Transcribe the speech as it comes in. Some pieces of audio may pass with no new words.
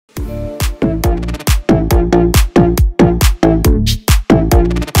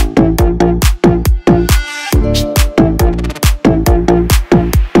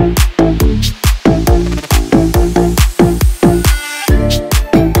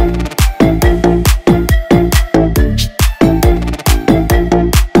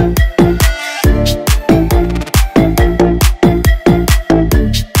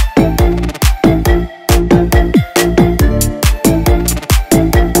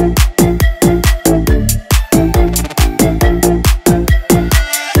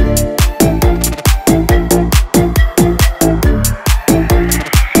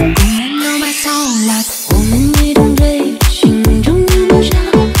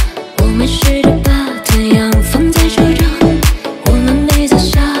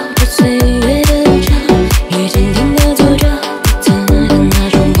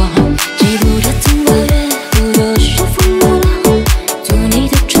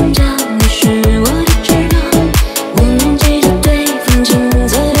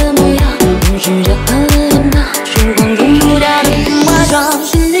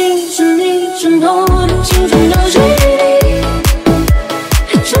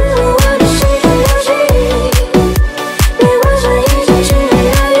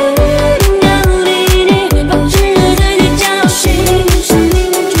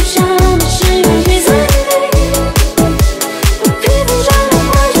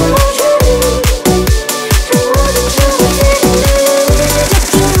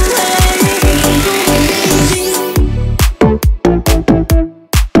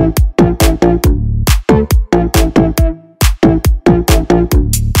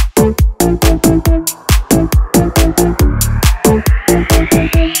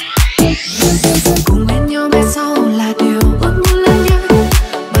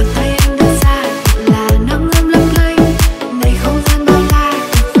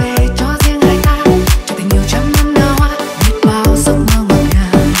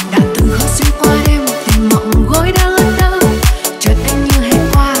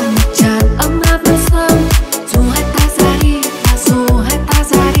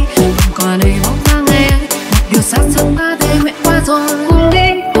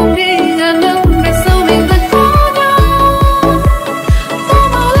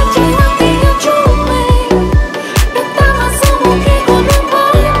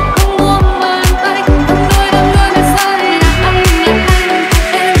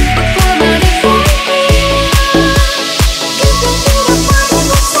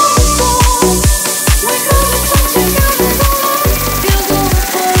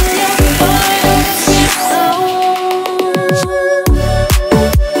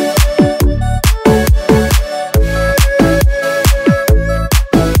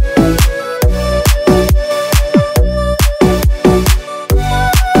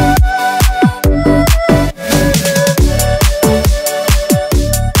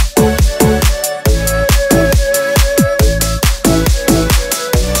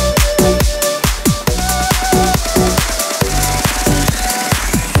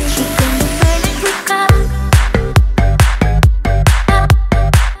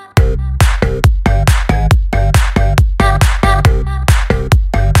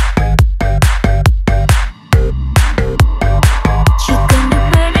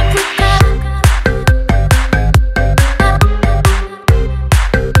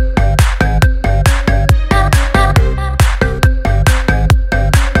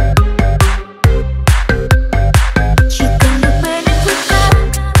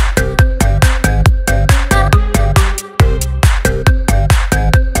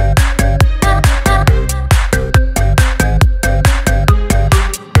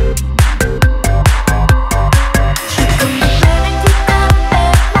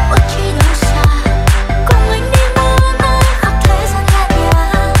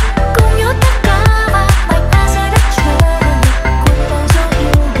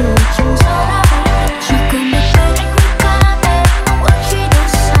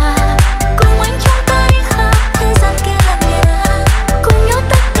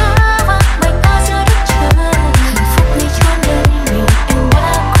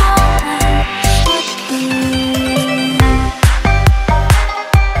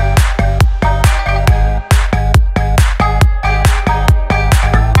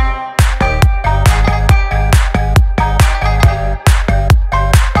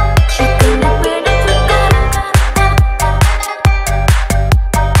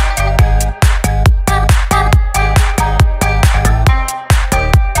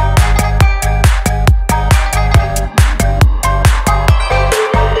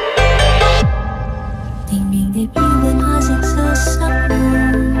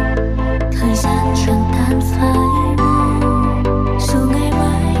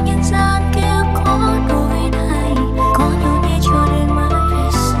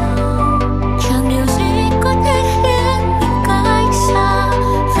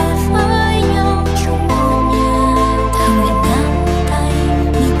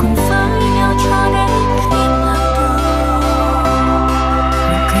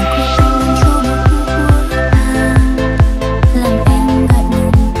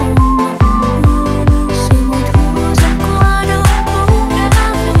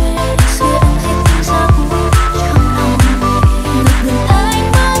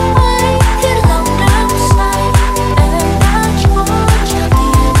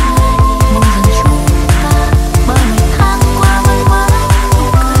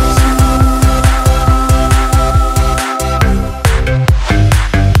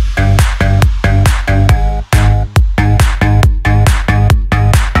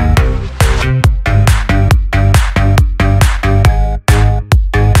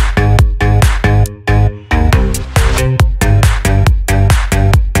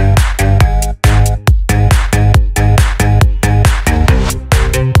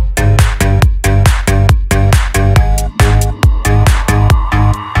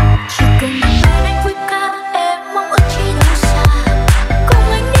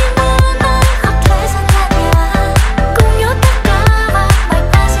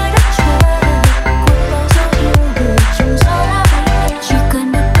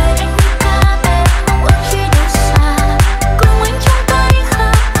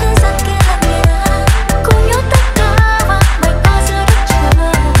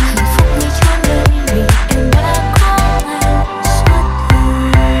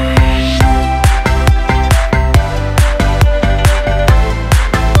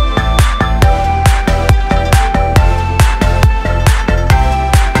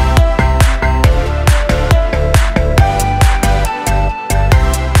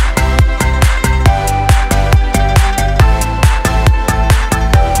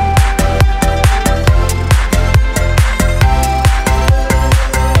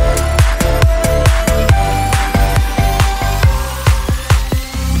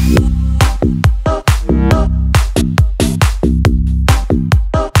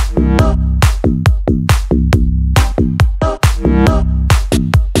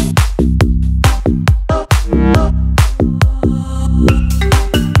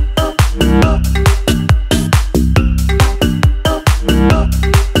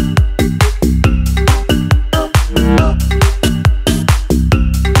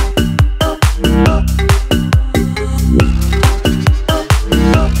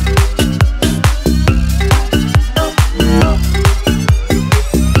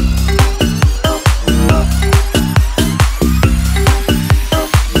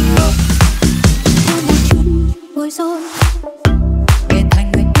rối để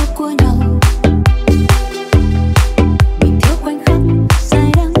thành người yêu của nhau. Mình thiếu khoảnh khắc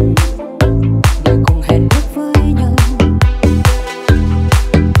dài đắng để cùng hẹn bước với nhau.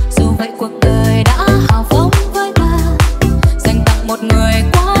 Dù vậy cuộc đời đã hào phóng với ta, dành tặng một người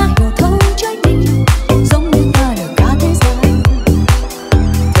quá hiểu thấu trái tim, giống như ta được cả thế gian.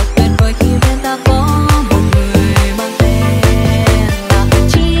 Thật tuyệt vời khi bên ta có một người mang tên là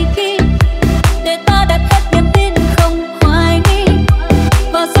tri kỷ, để ta đặt hết niềm tin không hoài nghi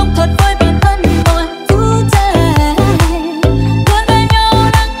và sống thật với bản thân mọi phút giây. Luôn bên nhau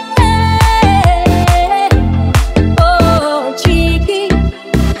lắng nghe tri kỷ,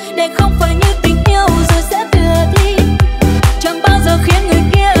 để không phải như tình yêu rồi sẽ tuyệt đi, chẳng bao giờ khiến người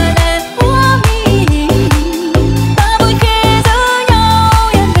kia để quá mi. Ta vui khi giữ nhau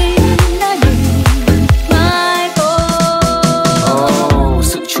yên bình nơi mình mai cô.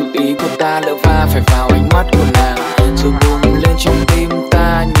 Sự chú ý của ta lỡ va phải vào ánh mắt của nàng, rồi bùng lên trong tim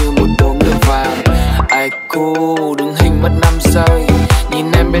ta như một đốm lửa vàng. Ai cô đứng hình mất 5 giây,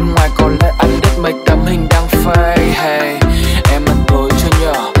 nhìn em bên ngoài còn lại ăn đứt mấy tấm hình đang phai. Hey, em ăn tối cho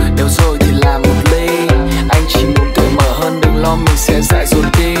nhỏ, nếu rồi thì làm một ly. Anh chỉ muốn cởi mở hơn, đừng lo mình sẽ dại dột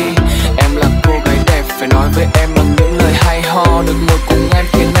đi. Em là cô gái đẹp, phải nói với em bằng những lời hay ho. Được ngồi cùng em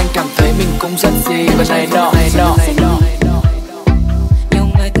khiến anh cảm thấy mình cũng rất gì và này nọ. Nhiều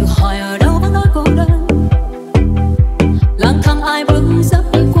người tự hỏi ở đâu vắng nỗi cô đơn, lang thang ai bước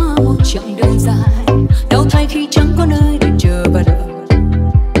dấp đi qua một chặng đường dài, đau thay khi chẳng có nơi để chờ và đợi.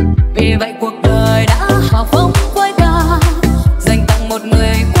 Vì vậy cuộc đời đã hào phóng với ta, dành tặng một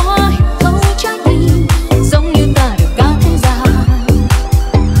người quá hiểu thấu trái tim, giống như ta được cả thế gian.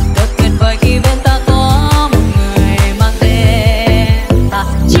 Thật tuyệt vời khi bên ta có một người mang tên là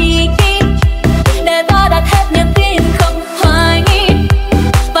tri kỷ, để ta đặt hết niềm tin không hoài nghi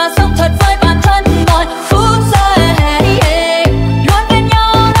và sống thật với bản thân mọi phút giây. Luôn bên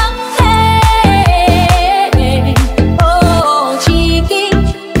nhau lắng nghe tri kỷ,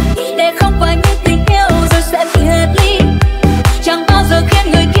 để không phải như tình yêu rồi sẽ biệt ly, chẳng bao giờ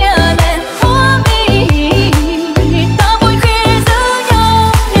khiến người kia để hóa mi. Ta vui khi giữ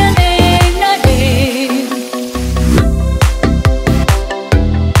nhau yên bình nơi mình.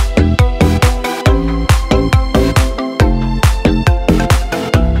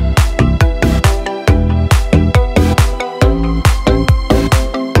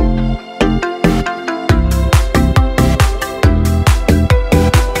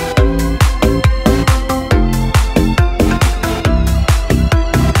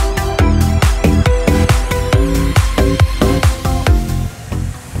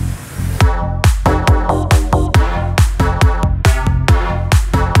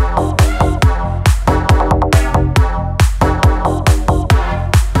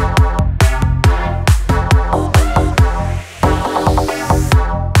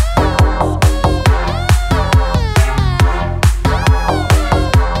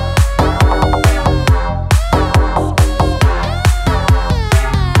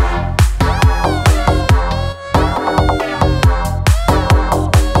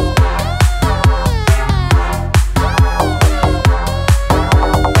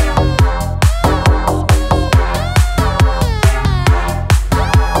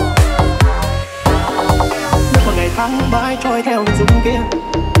 Một ngày tháng mãi trôi theo hình dung kia,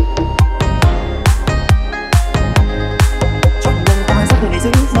 trong vòng tay giấc này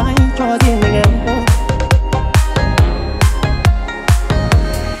giữ mãi cho riêng mình em thôi.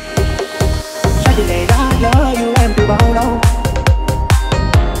 Trái tim này đã lỡ yêu em từ bao lâu,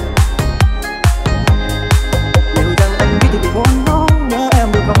 liệu rằng anh biết thì mình muốn nói nhớ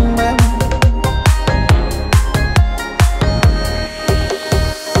em được không em.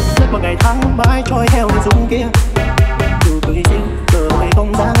 Một ngày tháng mãi trôi theo hình dung kia, dù tôi xin giờ hay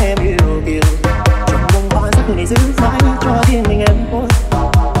không dáng em yêu kia, trong vòng hoa giấc này giữ mãi cho riêng mình em thôi.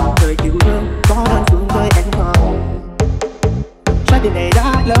 Đời yêu thương có đơn phương với em không, trái tim này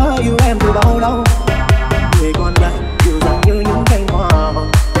đã lỡ yêu em từ bao lâu. Người còn lại yêu rằng như những cánh hoa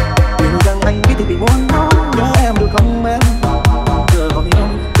hồng, yêu rằng anh biết thì mình muốn nói nhớ em được không em. Giờ còn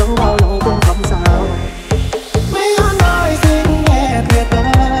không dẫu bao lâu cũng không sao. Mấy anh ơi xin nghe tuyệt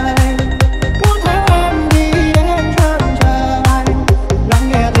vời, muốn theo em đi đến chân trời,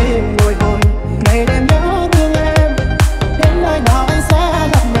 lắng nghe tim bồi hồi ngày đêm nhớ thương em, đến nơi nào anh sẽ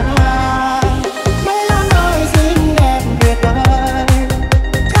gặp nhau. Mấy anh ơi xin em tuyệt vời,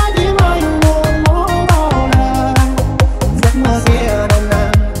 trái tim anh buồn mỗi bao lời, giấc mơ kia nồng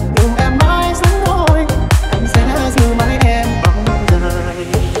nàn cùng em mãi sống thôi.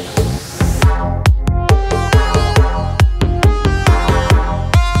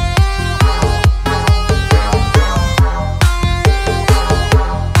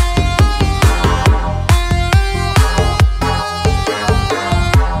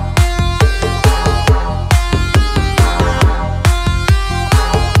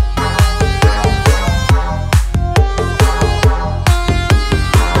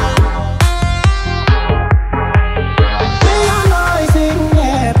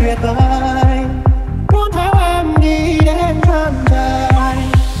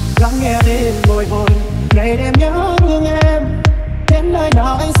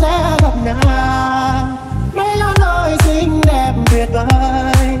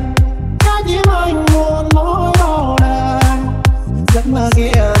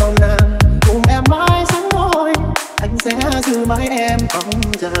 nghe nồng nàn cùng em mãi sống môi, anh sẽ giữ mãi em không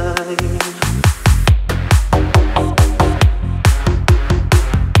rời.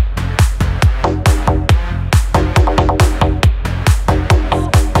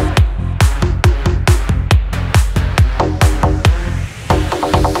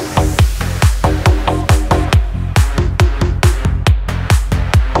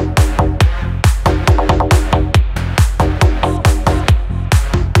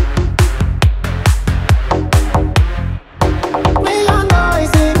 Mấy lần nói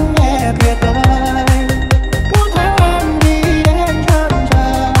xin nghe tuyệt vời.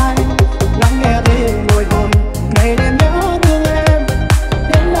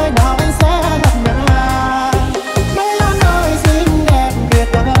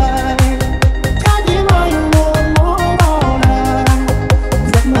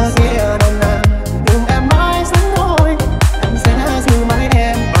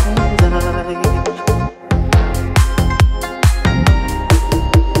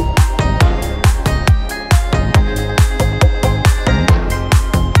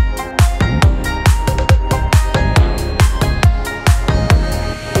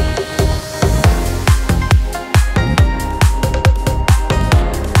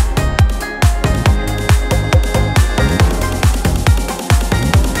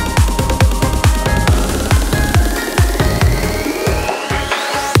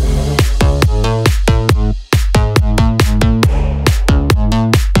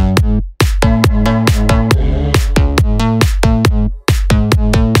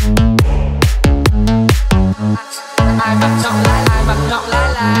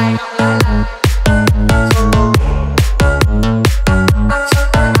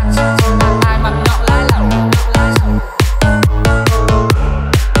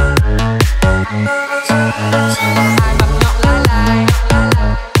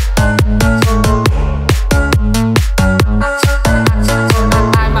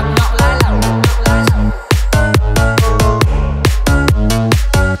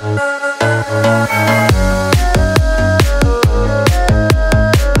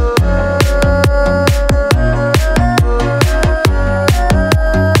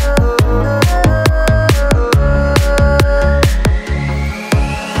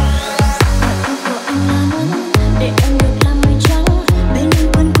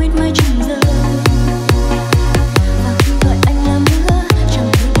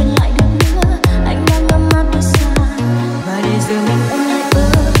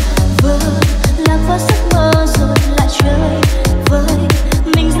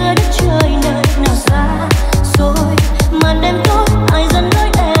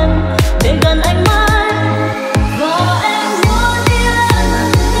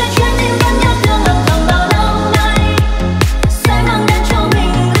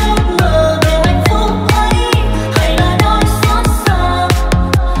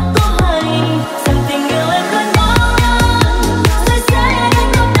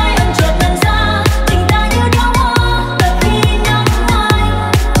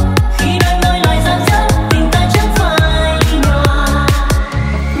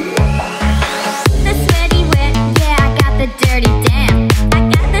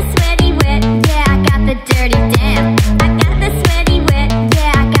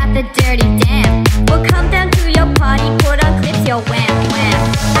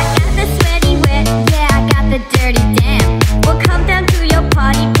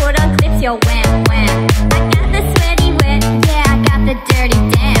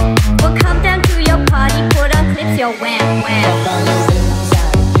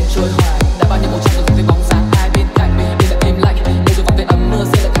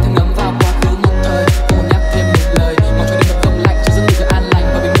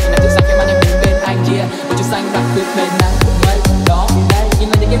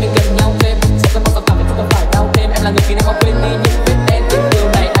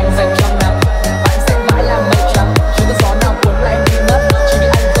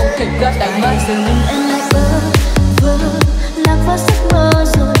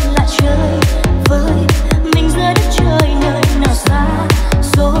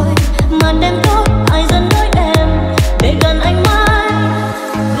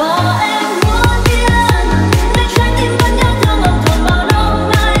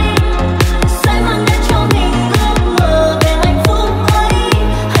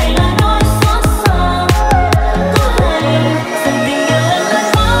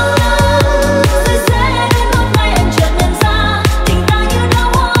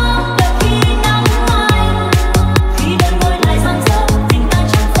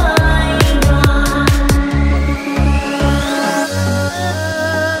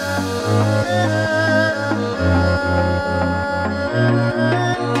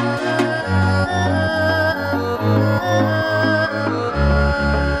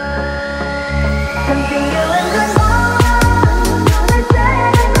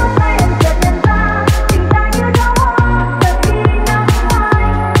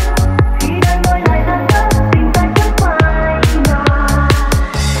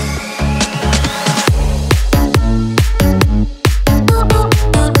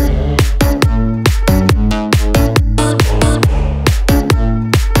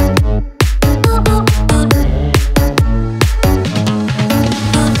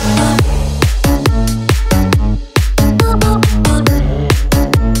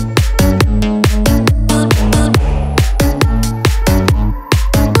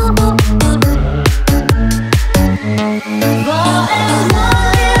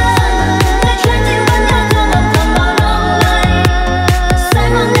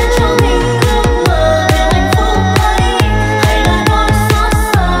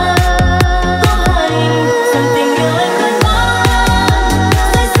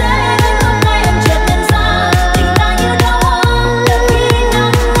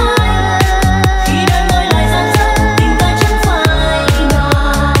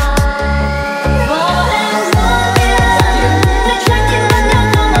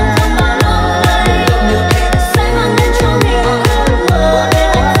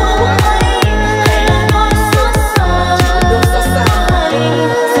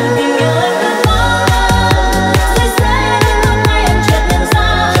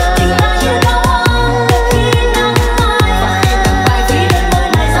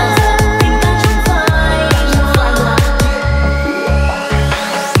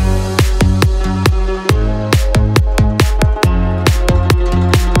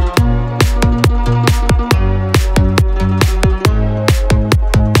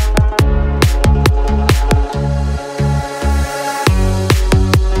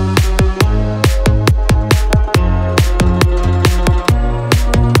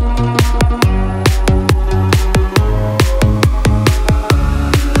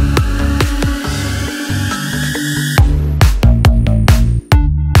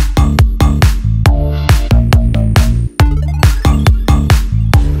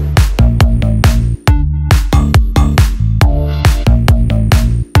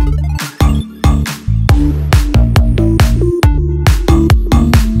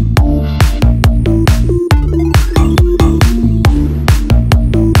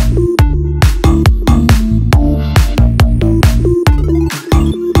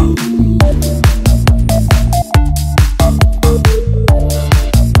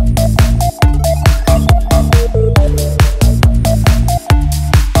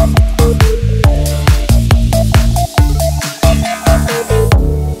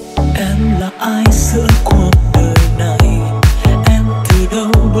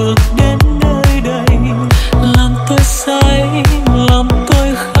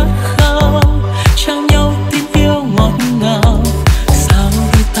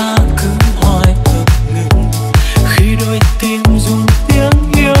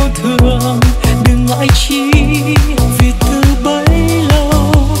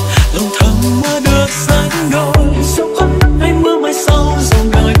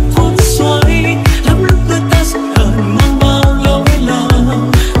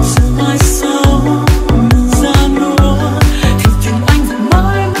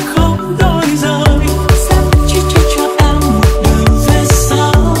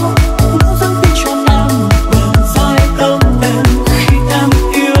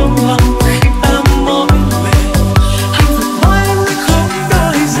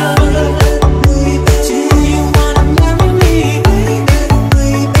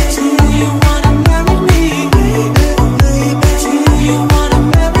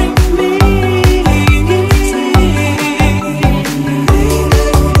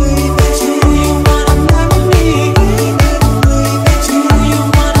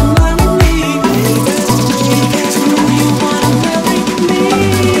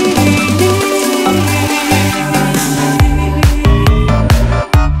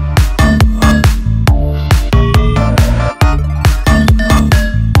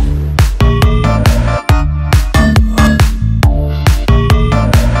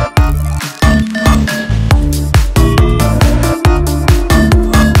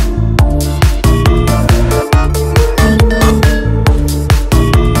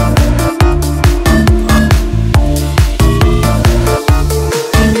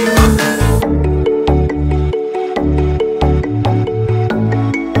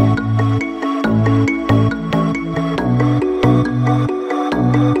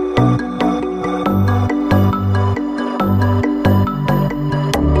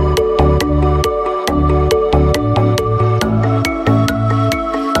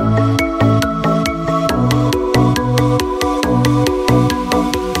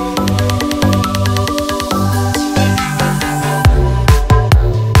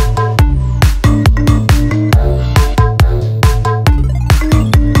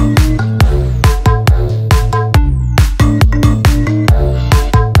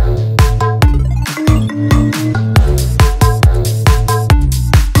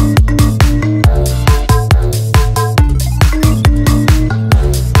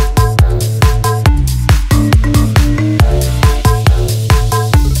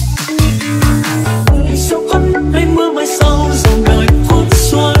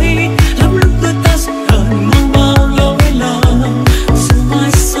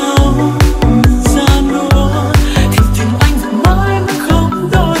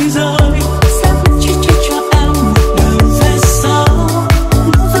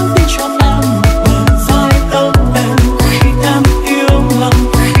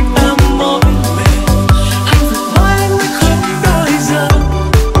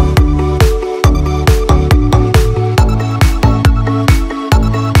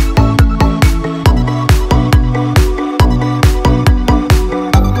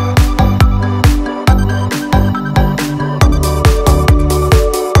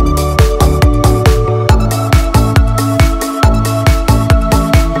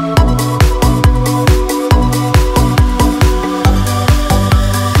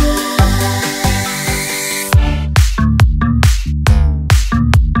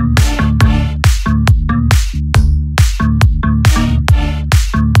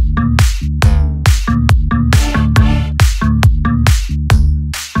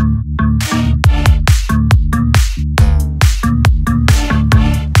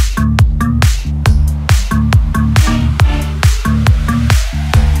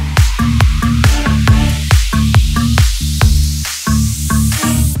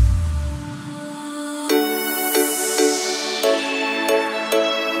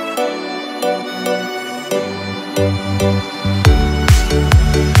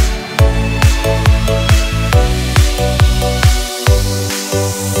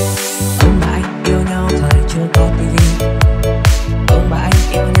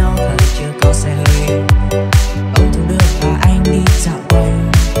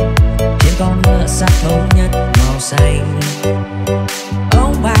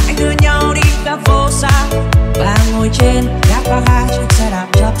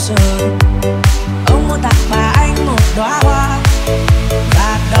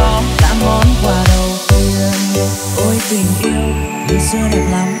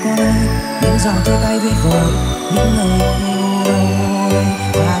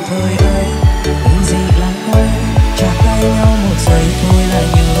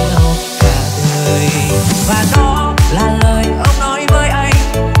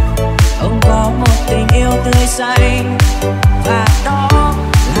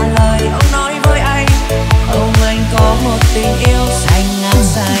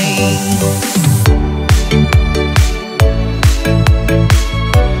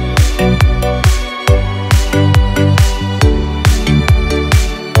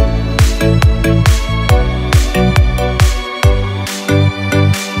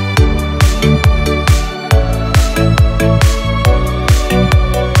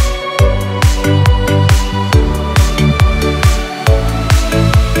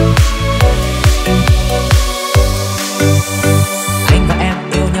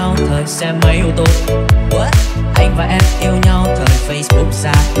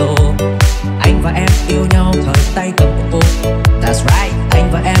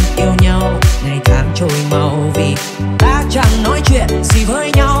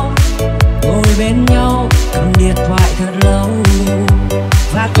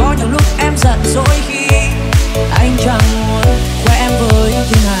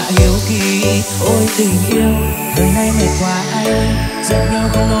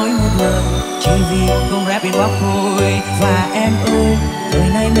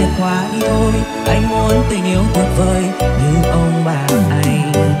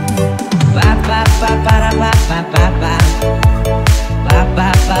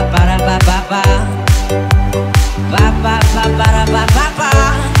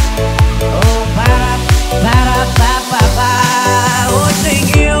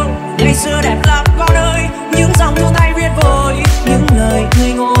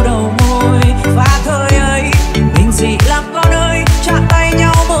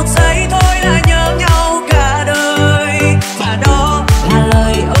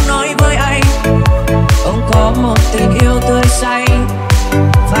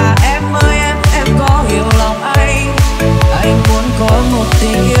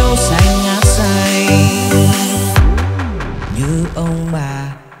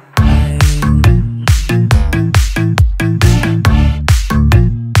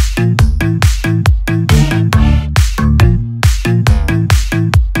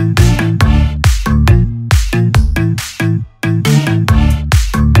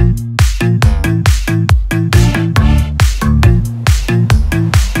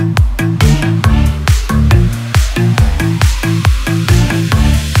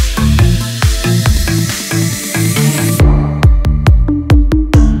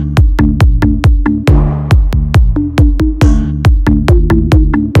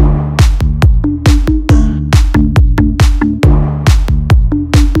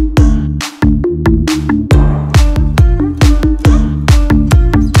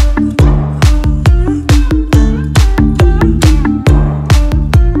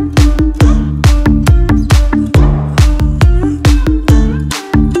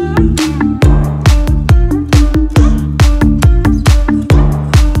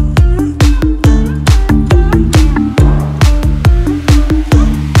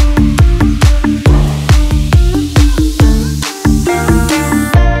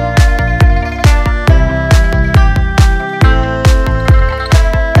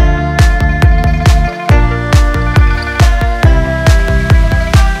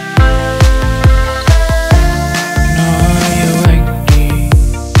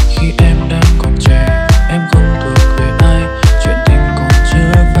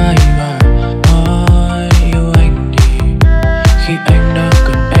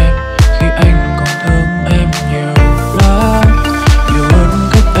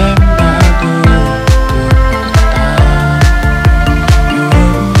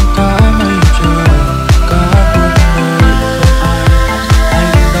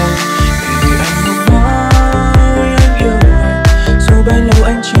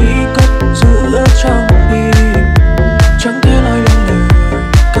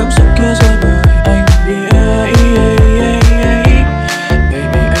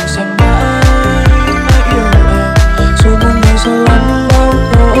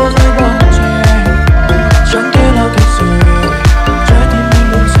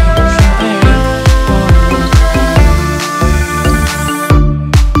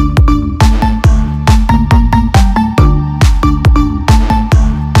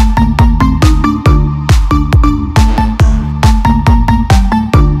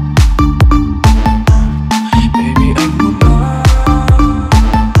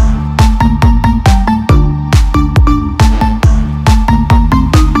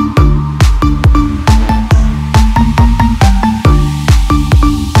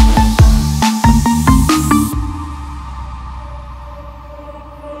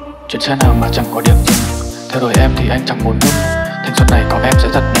 chán nào mà chẳng có điểm dừng. Theo đuổi em thì anh chẳng muốn ngừng. Thanh xuân này có em sẽ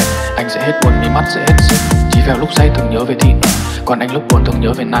thật đẹp. Anh sẽ hết buồn, mí mắt sẽ hết sưng. Chỉ vào lúc say thường nhớ về thịt, còn anh lúc buồn thường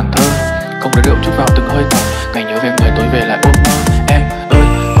nhớ về nàng thơ. Không để rượu chút vào từng hơi thở, ngày nhớ về người tối về lại ôm mơ. Em ơi,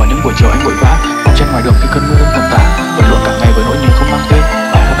 có những buổi chiều anh vội vã bóng trên ngoài đường khi cơn mưa đêm tầm tã, vật lộn cả ngày với nỗi nhớ không mang tên.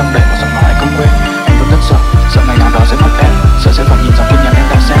 Bài hát đang đẩy một giọng nói anh không quên. Anh vẫn rất sợ, sợ ngày nào đó sẽ mất em, sợ sẽ phải nhìn dòng tin nhắn em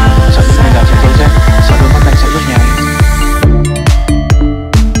đã xem, sợ những ngày nào trên dấu rét, sợ đôi mắt anh sẽ ướt nhèm.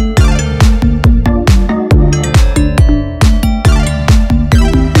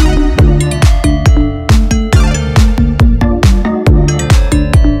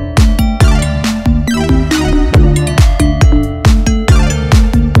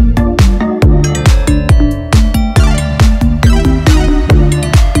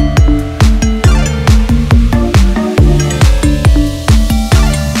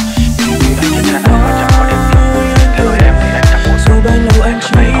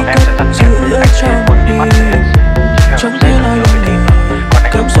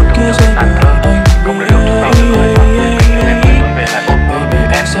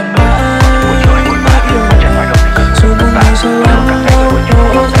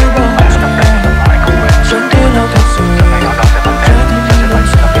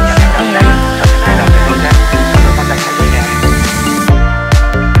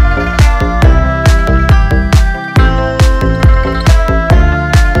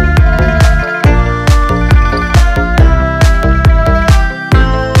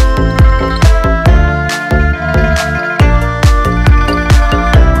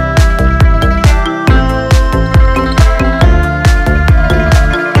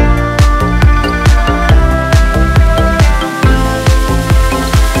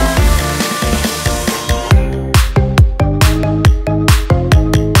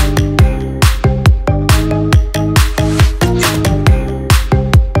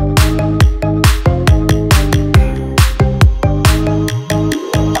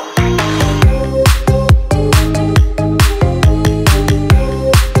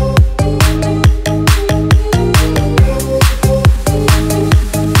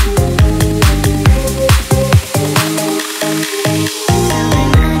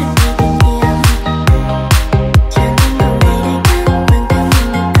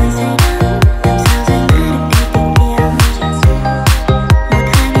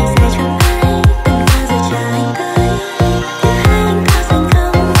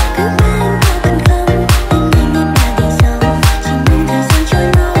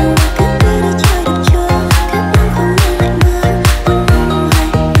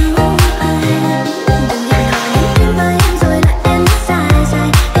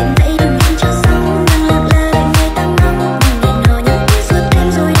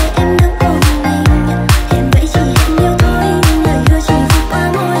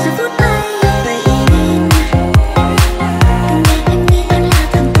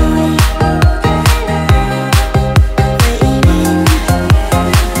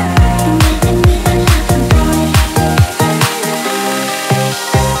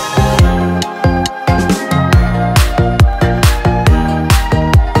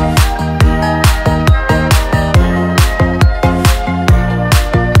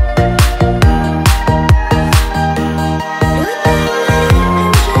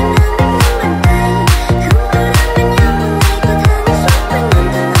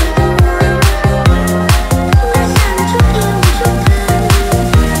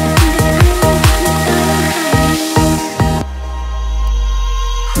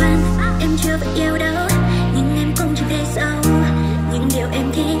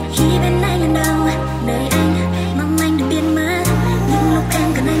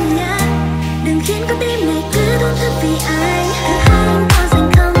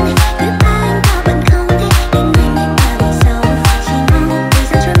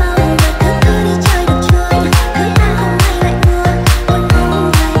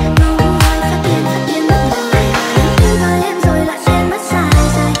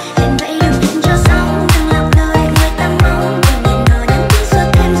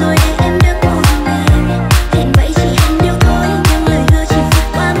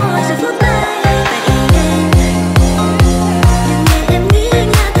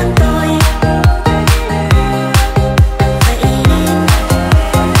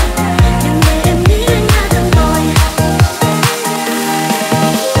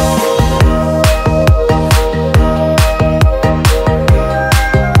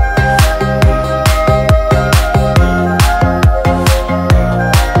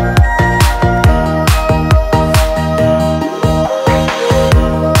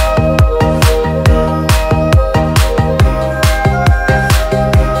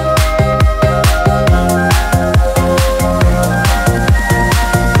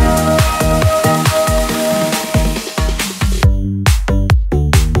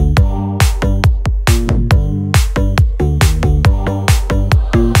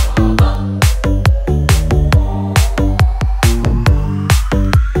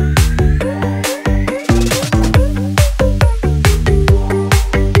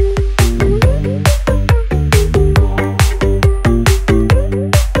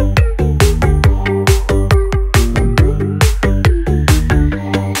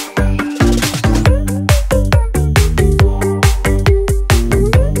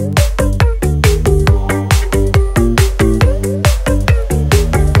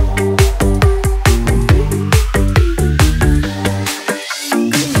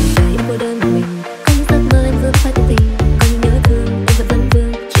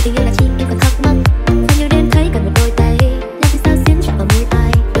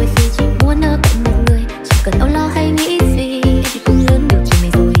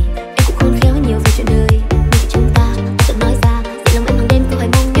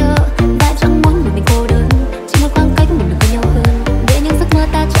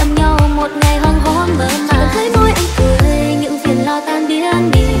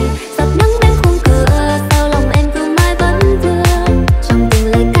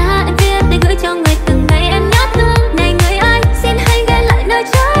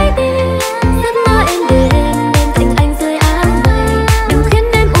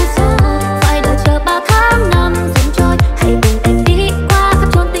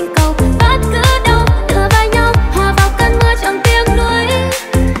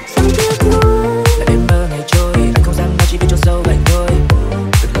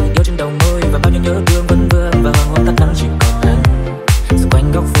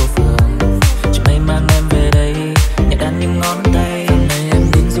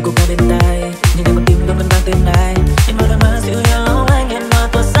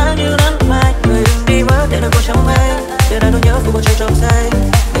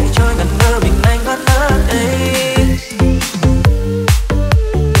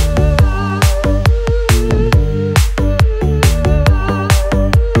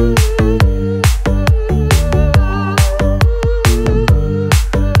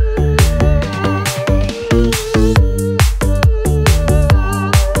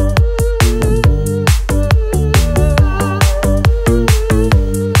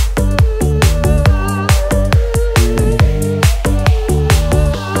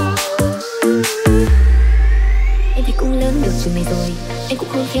 Em cũng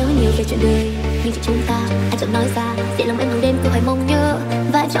khôn khéo nhiều về chuyện đời, nhưng chuyện chúng ta anh chẳng nói ra. Dễ lòng em hàng đêm cứ phải mong nhớ,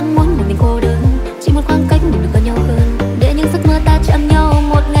 và chẳng muốn một mình cô đơn, chỉ muốn khoảng cách mình được gần nhau hơn, để những giấc mơ